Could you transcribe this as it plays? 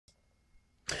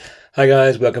Hi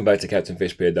guys, welcome back to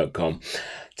CaptainFishbeard.com.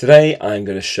 Today I'm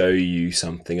going to show you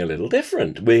something a little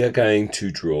different. We are going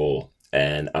to draw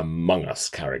an Among Us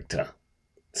character.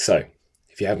 So,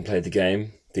 if you haven't played the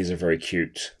game, these are very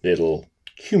cute little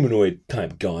humanoid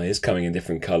type guys coming in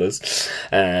different colours.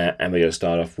 And we're going to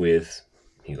start off with,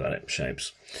 you got it,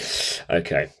 shapes.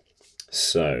 Okay,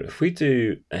 so if we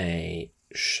do a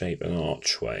shape, an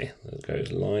archway that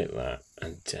goes like that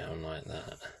and down like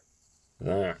that,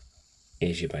 that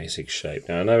is your basic shape.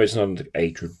 Now I know it's not a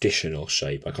traditional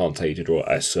shape. I can't tell you to draw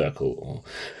a circle or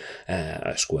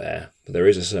a square, but there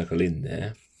is a circle in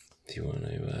there. If you want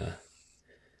to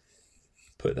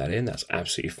put that in, that's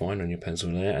absolutely fine on your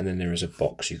pencil layer. And then there is a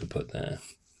box you can put there.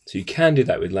 So you can do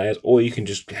that with layers, or you can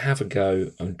just have a go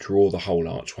and draw the whole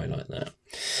archway like that.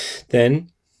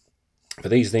 Then for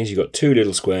these things, you've got two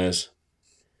little squares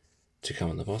to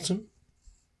come on the bottom.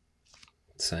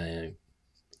 So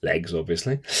legs,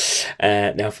 obviously.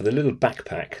 Now for the little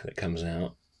backpack that comes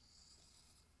out,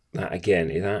 that again,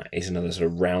 that is another sort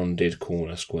of rounded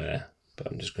corner square, but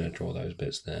I'm just going to draw those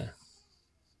bits there.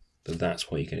 But that's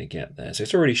what you're going to get there. So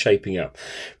it's already shaping up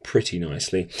pretty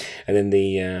nicely. And then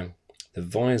the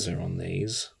visor on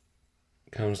these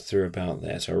comes through about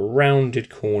there. So a rounded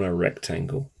corner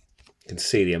rectangle. You can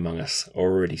see the Among Us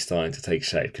already starting to take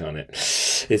shape, can't it?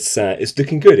 It's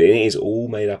looking good. It is all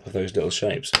made up of those little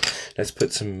shapes. Let's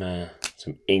put some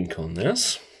ink on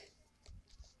this.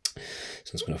 So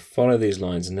I'm just going to follow these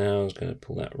lines now. I'm just going to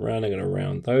pull that around. I'm going to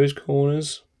round those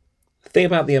corners. The thing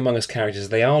about the Among Us characters,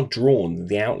 they are drawn.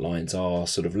 The outlines are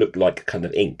sort of look like kind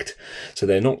of inked, so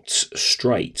they're not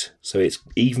straight. So it's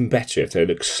even better if they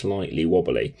look slightly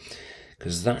wobbly,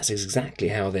 because that's exactly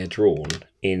how they're drawn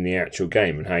in the actual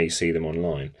game and how you see them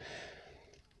online.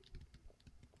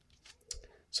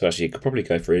 So actually you could probably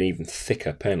go for an even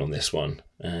thicker pen on this one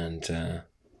and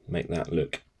make that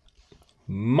look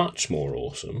much more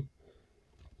awesome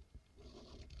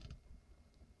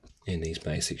in these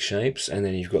basic shapes. And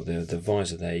then you've got the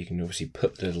visor there. You can obviously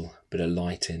put a little bit of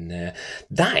light in there.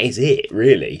 That is it,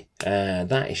 really.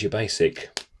 That is your basic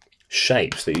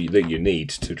shapes that you need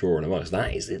to draw an Among Us.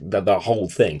 That is the whole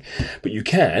thing. But you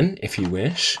can, if you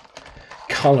wish,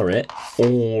 colour it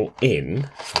all in.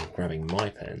 So I'm grabbing my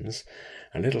pens.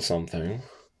 A little something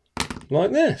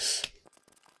like this.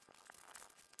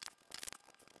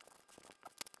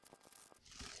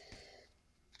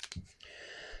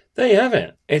 There you have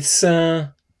it. It's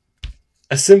a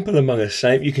simple Among Us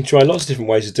shape. You can try lots of different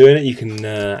ways of doing it. You can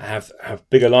have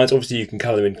bigger lines. Obviously, you can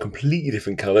colour them in completely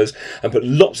different colours and put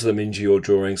lots of them into your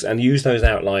drawings and use those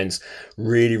outlines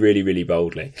really, really, really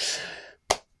boldly.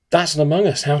 That's an Among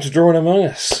Us. How to draw an Among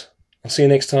Us. I'll see you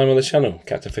next time on the channel,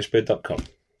 CaptainFishbeard.com.